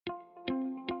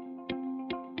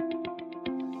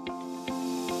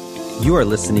You are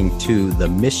listening to the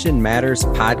Mission Matters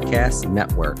Podcast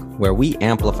Network, where we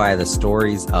amplify the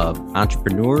stories of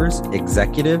entrepreneurs,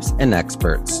 executives, and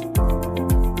experts.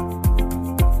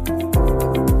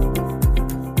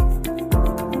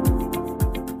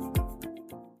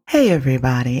 Hey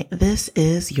everybody, this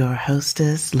is your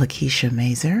hostess, Lakeisha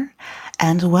Mazer,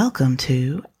 and welcome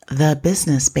to the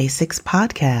Business Basics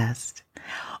Podcast.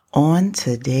 On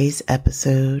today's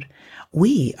episode,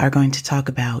 we are going to talk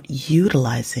about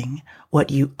utilizing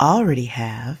what you already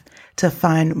have to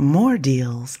find more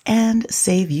deals and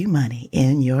save you money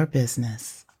in your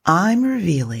business. I'm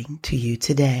revealing to you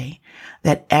today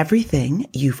that everything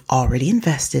you've already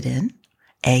invested in,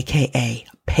 aka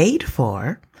paid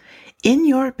for, in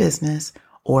your business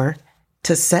or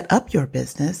to set up your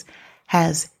business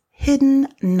has hidden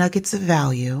nuggets of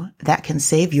value that can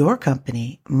save your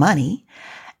company money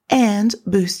and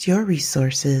boost your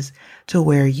resources to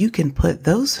where you can put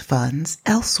those funds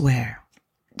elsewhere.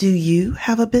 Do you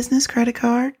have a business credit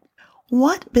card?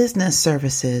 What business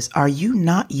services are you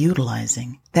not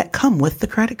utilizing that come with the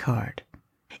credit card?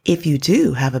 If you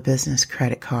do have a business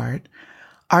credit card,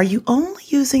 are you only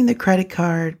using the credit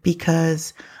card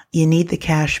because you need the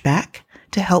cash back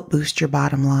to help boost your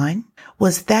bottom line?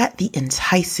 Was that the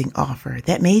enticing offer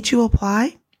that made you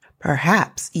apply?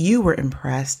 Perhaps you were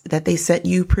impressed that they sent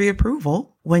you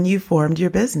pre-approval when you formed your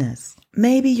business.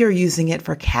 Maybe you're using it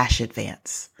for cash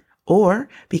advance, or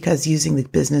because using the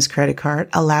business credit card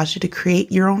allows you to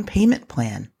create your own payment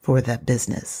plan for that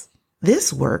business.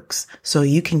 This works so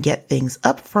you can get things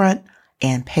up front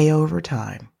and pay over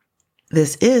time.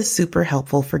 This is super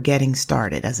helpful for getting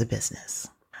started as a business.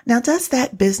 Now, does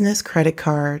that business credit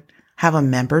card have a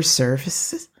member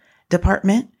services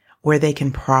department where they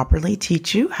can properly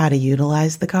teach you how to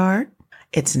utilize the card?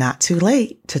 It's not too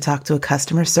late to talk to a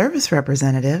customer service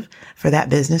representative for that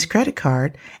business credit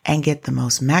card and get the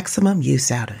most maximum use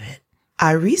out of it.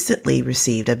 I recently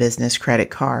received a business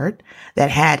credit card that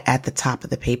had at the top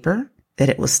of the paper that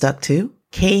it was stuck to,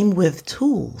 came with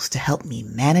tools to help me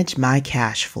manage my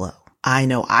cash flow. I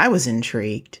know I was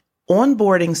intrigued.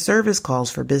 Onboarding service calls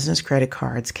for business credit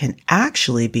cards can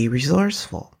actually be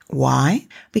resourceful. Why?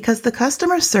 Because the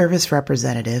customer service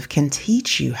representative can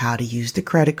teach you how to use the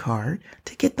credit card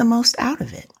to get the most out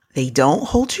of it. They don't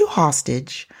hold you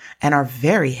hostage and are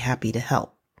very happy to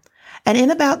help. And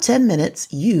in about 10 minutes,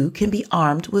 you can be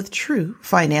armed with true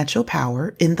financial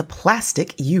power in the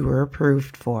plastic you were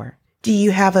approved for. Do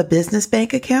you have a business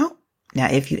bank account? Now,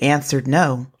 if you answered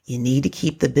no, you need to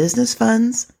keep the business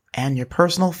funds and your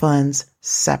personal funds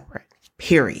separate,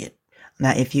 period.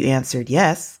 Now, if you answered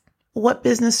yes, what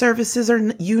business services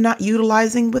are you not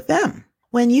utilizing with them?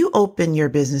 When you open your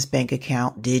business bank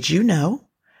account, did you know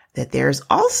that there's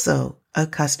also a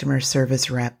customer service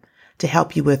rep to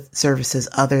help you with services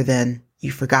other than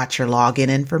you forgot your login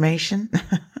information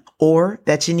or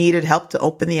that you needed help to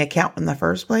open the account in the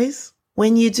first place?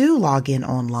 When you do log in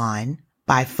online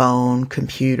by phone,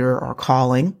 computer, or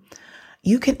calling,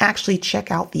 you can actually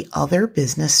check out the other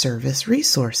business service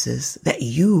resources that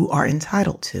you are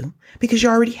entitled to because you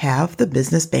already have the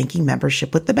business banking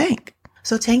membership with the bank.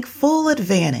 So take full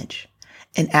advantage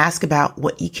and ask about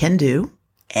what you can do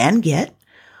and get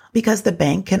because the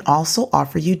bank can also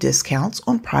offer you discounts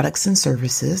on products and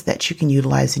services that you can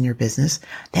utilize in your business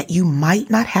that you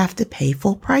might not have to pay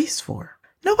full price for.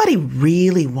 Nobody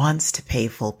really wants to pay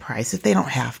full price if they don't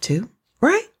have to,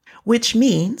 right? Which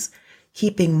means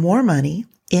keeping more money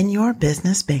in your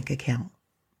business bank account.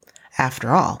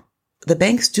 After all, the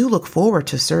banks do look forward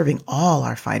to serving all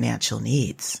our financial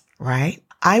needs, right?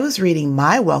 I was reading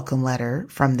my welcome letter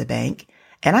from the bank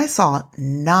and I saw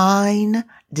 9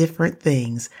 different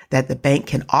things that the bank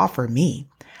can offer me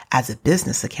as a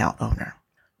business account owner.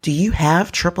 Do you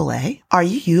have AAA? Are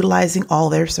you utilizing all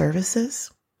their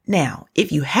services? Now,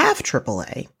 if you have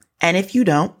AAA, and if you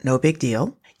don't, no big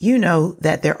deal. You know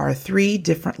that there are 3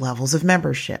 different levels of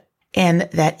membership and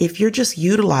that if you're just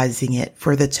utilizing it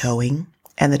for the towing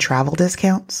and the travel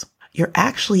discounts, you're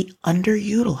actually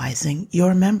underutilizing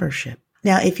your membership.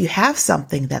 Now, if you have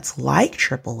something that's like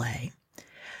AAA,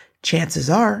 chances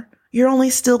are you're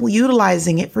only still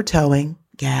utilizing it for towing,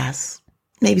 gas,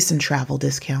 maybe some travel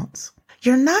discounts.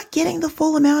 You're not getting the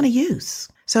full amount of use.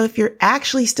 So if you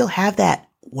actually still have that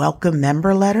welcome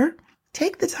member letter,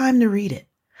 take the time to read it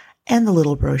and the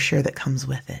little brochure that comes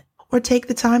with it, or take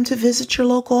the time to visit your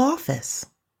local office.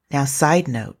 Now, side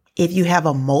note, if you have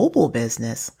a mobile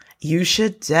business, you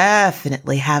should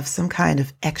definitely have some kind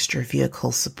of extra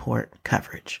vehicle support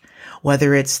coverage,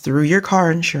 whether it's through your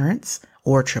car insurance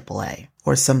or AAA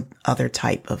or some other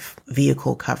type of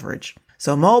vehicle coverage.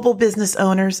 So mobile business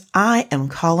owners, I am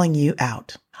calling you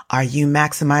out. Are you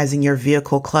maximizing your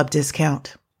vehicle club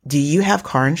discount? Do you have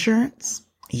car insurance?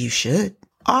 You should.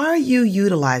 Are you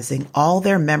utilizing all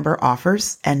their member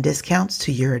offers and discounts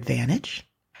to your advantage?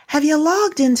 Have you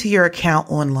logged into your account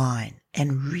online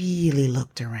and really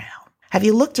looked around? Have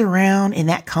you looked around in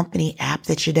that company app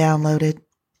that you downloaded?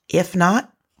 If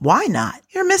not, why not?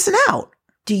 You're missing out.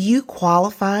 Do you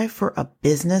qualify for a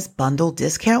business bundle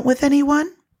discount with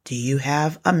anyone? Do you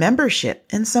have a membership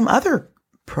in some other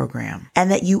program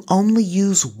and that you only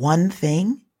use one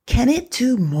thing? Can it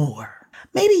do more?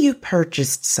 Maybe you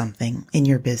purchased something in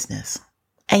your business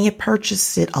and you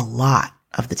purchased it a lot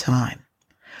of the time.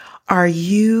 Are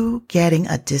you getting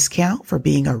a discount for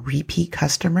being a repeat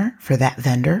customer for that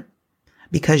vendor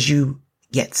because you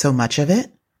get so much of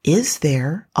it? Is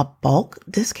there a bulk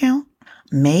discount?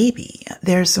 Maybe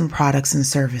there's some products and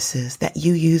services that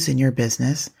you use in your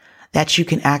business that you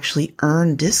can actually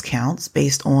earn discounts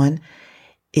based on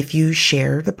if you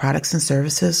share the products and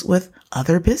services with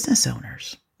other business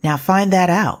owners. Now find that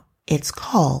out. It's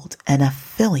called an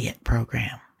affiliate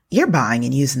program. You're buying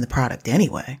and using the product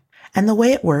anyway. And the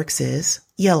way it works is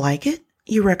you like it,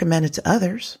 you recommend it to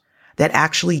others that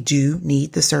actually do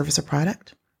need the service or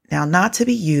product. Now, not to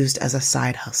be used as a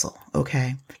side hustle,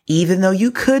 okay? Even though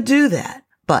you could do that,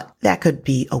 but that could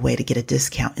be a way to get a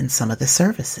discount in some of the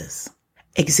services.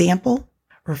 Example,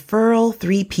 referral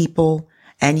 3 people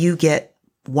and you get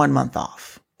 1 month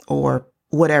off or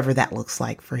whatever that looks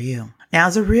like for you. Now,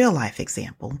 as a real life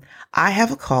example, I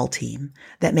have a call team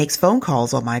that makes phone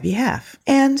calls on my behalf.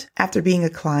 And after being a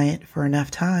client for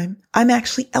enough time, I'm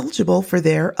actually eligible for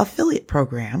their affiliate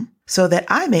program so that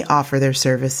I may offer their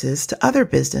services to other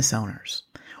business owners,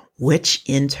 which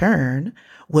in turn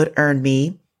would earn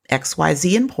me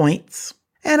XYZ in points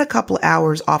and a couple of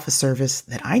hours off a service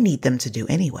that I need them to do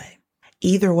anyway.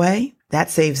 Either way,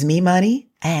 that saves me money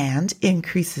and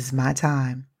increases my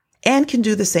time and can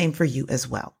do the same for you as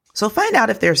well. So find out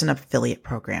if there's an affiliate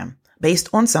program based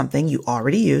on something you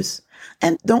already use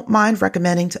and don't mind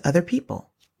recommending to other people.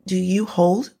 Do you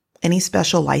hold any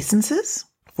special licenses?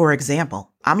 For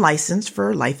example, I'm licensed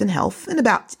for life and health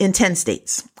in 10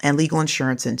 states and legal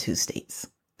insurance in 2 states.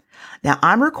 Now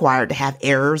I'm required to have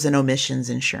errors and omissions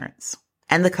insurance.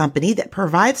 And the company that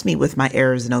provides me with my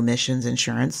errors and omissions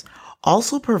insurance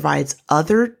also provides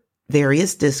other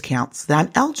various discounts that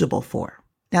I'm eligible for.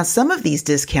 Now, some of these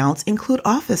discounts include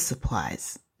office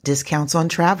supplies, discounts on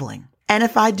traveling. And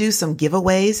if I do some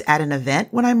giveaways at an event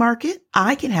when I market,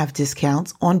 I can have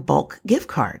discounts on bulk gift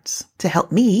cards to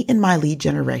help me in my lead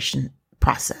generation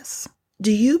process.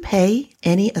 Do you pay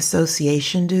any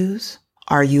association dues?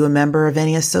 Are you a member of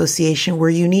any association where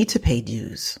you need to pay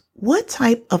dues? What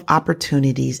type of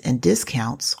opportunities and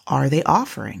discounts are they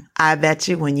offering? I bet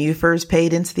you when you first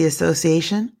paid into the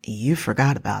association, you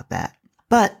forgot about that.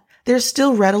 But they're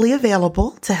still readily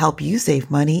available to help you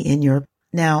save money in your...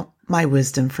 Now, my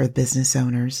wisdom for business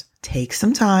owners, take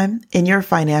some time in your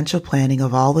financial planning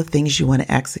of all the things you want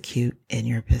to execute in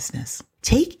your business.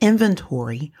 Take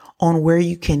inventory on where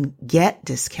you can get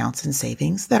discounts and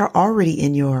savings that are already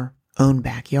in your own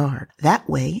backyard. That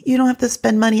way, you don't have to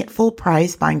spend money at full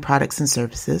price buying products and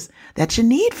services that you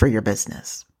need for your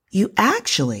business. You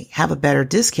actually have a better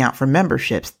discount for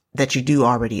memberships that you do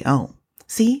already own.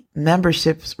 See,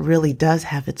 memberships really does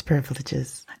have its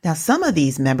privileges. Now, some of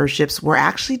these memberships were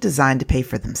actually designed to pay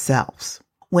for themselves.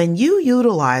 When you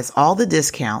utilize all the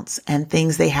discounts and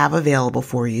things they have available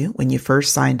for you when you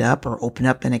first signed up or open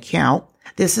up an account,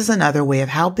 this is another way of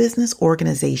how business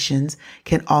organizations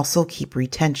can also keep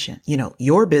retention,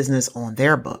 your business on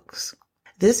their books.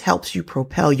 This helps you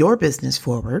propel your business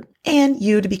forward and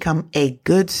you to become a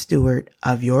good steward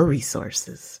of your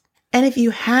resources. And if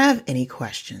you have any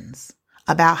questions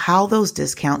about how those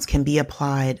discounts can be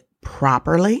applied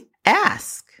properly,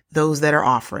 ask those that are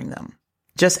offering them.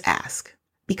 Just ask,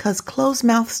 because closed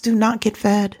mouths do not get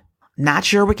fed. Not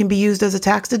sure what can be used as a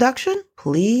tax deduction?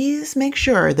 Please make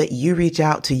sure that you reach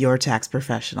out to your tax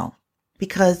professional,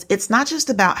 because it's not just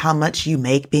about how much you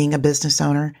make being a business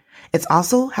owner. It's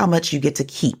also how much you get to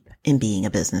keep in being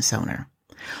a business owner.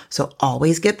 So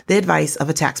always get the advice of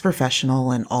a tax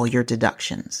professional and all your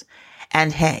deductions.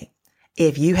 And hey,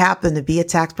 if you happen to be a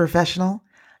tax professional,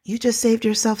 you just saved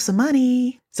yourself some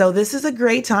money. So this is a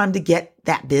great time to get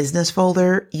that business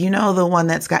folder, the one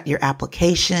that's got your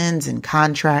applications and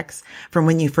contracts from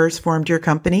when you first formed your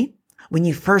company, when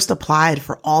you first applied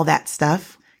for all that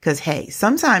stuff. Because hey,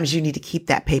 sometimes you need to keep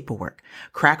that paperwork.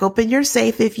 Crack open your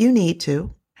safe if you need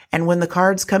to. And when the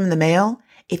cards come in the mail,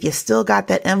 if you still got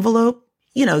that envelope,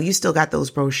 you still got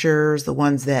those brochures, the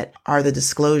ones that are the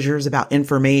disclosures about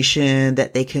information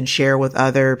that they can share with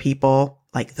other people,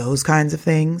 like those kinds of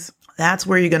things. That's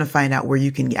where you're going to find out where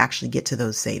you can actually get to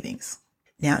those savings.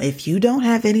 Now, if you don't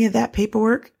have any of that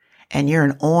paperwork and you're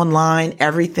an online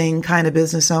everything kind of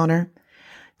business owner,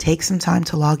 take some time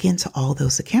to log into all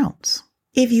those accounts.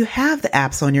 If you have the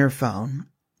apps on your phone,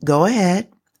 go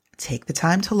ahead, take the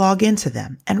time to log into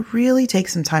them and really take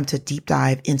some time to deep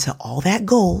dive into all that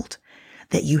gold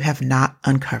that you have not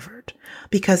uncovered,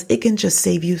 because it can just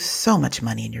save you so much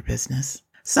money in your business.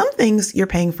 Some things you're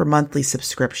paying for monthly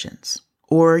subscriptions,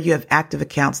 or you have active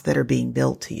accounts that are being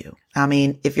billed to you. I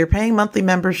mean, if you're paying monthly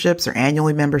memberships or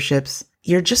annually memberships,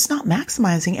 you're just not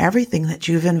maximizing everything that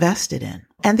you've invested in.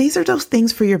 And these are those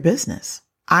things for your business.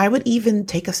 I would even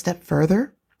take a step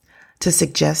further to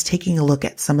suggest taking a look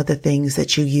at some of the things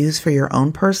that you use for your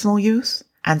own personal use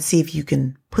and see if you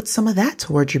can put some of that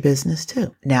towards your business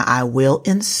too. Now, I will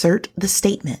insert the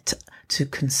statement to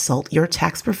consult your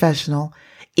tax professional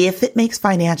if it makes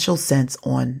financial sense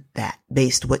on that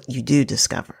based what you do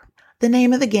discover. The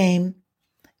name of the game,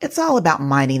 it's all about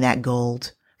mining that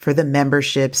gold for the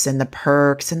memberships and the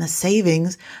perks and the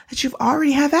savings that you've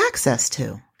already have access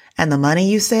to. And the money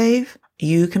you save,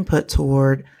 you can put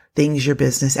toward things your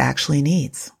business actually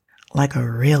needs, like a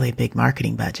really big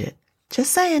marketing budget.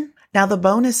 Just saying. Now, the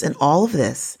bonus in all of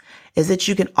this is that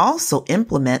you can also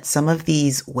implement some of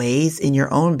these ways in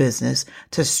your own business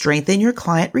to strengthen your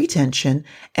client retention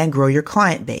and grow your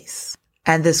client base.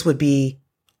 And this would be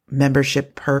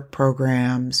membership perk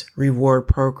programs, reward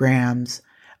programs,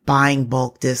 buying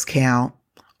bulk discount,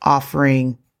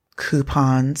 offering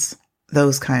coupons,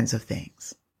 those kinds of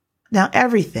things. Now,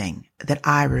 everything that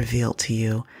I revealed to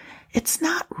you, it's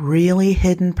not really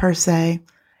hidden per se.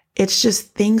 It's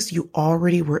just things you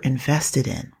already were invested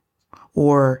in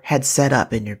or had set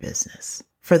up in your business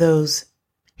for those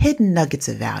hidden nuggets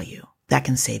of value that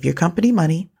can save your company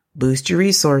money, boost your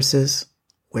resources,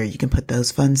 where you can put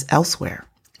those funds elsewhere.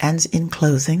 And in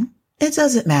closing, it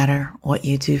doesn't matter what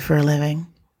you do for a living.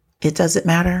 It doesn't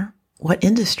matter what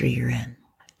industry you're in.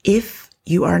 If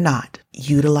you are not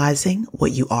utilizing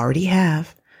what you already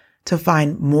have to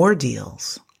find more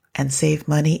deals and save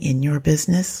money in your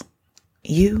business,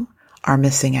 you are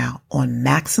missing out on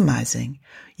maximizing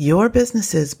your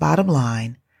business's bottom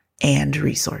line and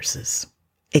resources.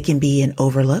 It can be an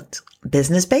overlooked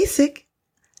business basic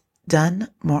done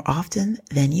more often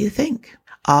than you think.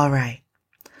 All right.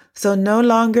 So no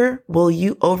longer will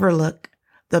you overlook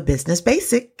the business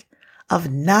basic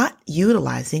of not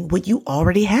utilizing what you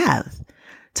already have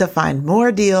to find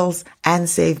more deals and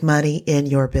save money in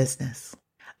your business.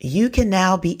 You can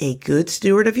now be a good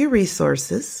steward of your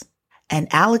resources and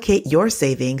allocate your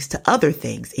savings to other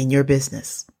things in your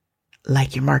business,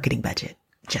 like your marketing budget.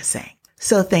 Just saying.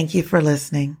 So thank you for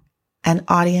listening. And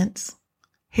audience,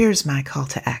 here's my call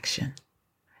to action.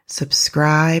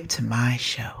 Subscribe to my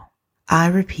show. I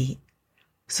repeat,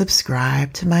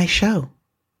 subscribe to my show.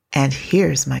 And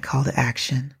here's my call to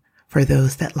action for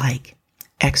those that like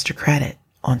extra credit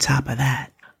on top of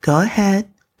that. Go ahead,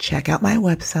 check out my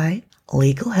website,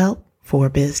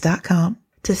 legalhelpforbiz.com,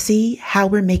 to see how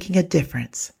we're making a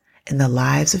difference in the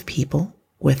lives of people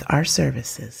with our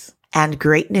services. And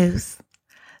great news,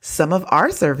 some of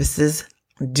our services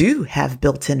do have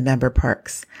built-in member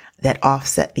perks that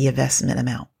offset the investment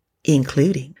amount,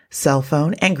 including cell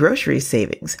phone and grocery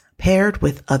savings paired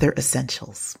with other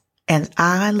essentials. And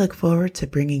I look forward to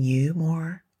bringing you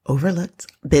more overlooked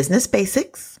business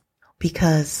basics,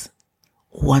 because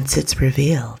once it's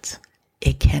revealed,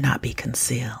 it cannot be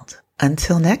concealed.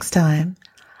 Until next time,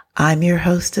 I'm your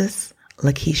hostess,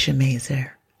 Lakeisha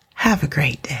Mazer. Have a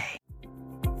great day.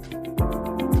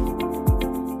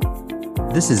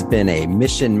 This has been a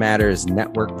Mission Matters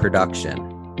Network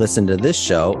production. Listen to this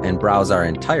show and browse our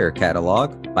entire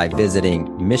catalog by visiting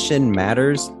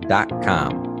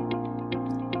missionmatters.com.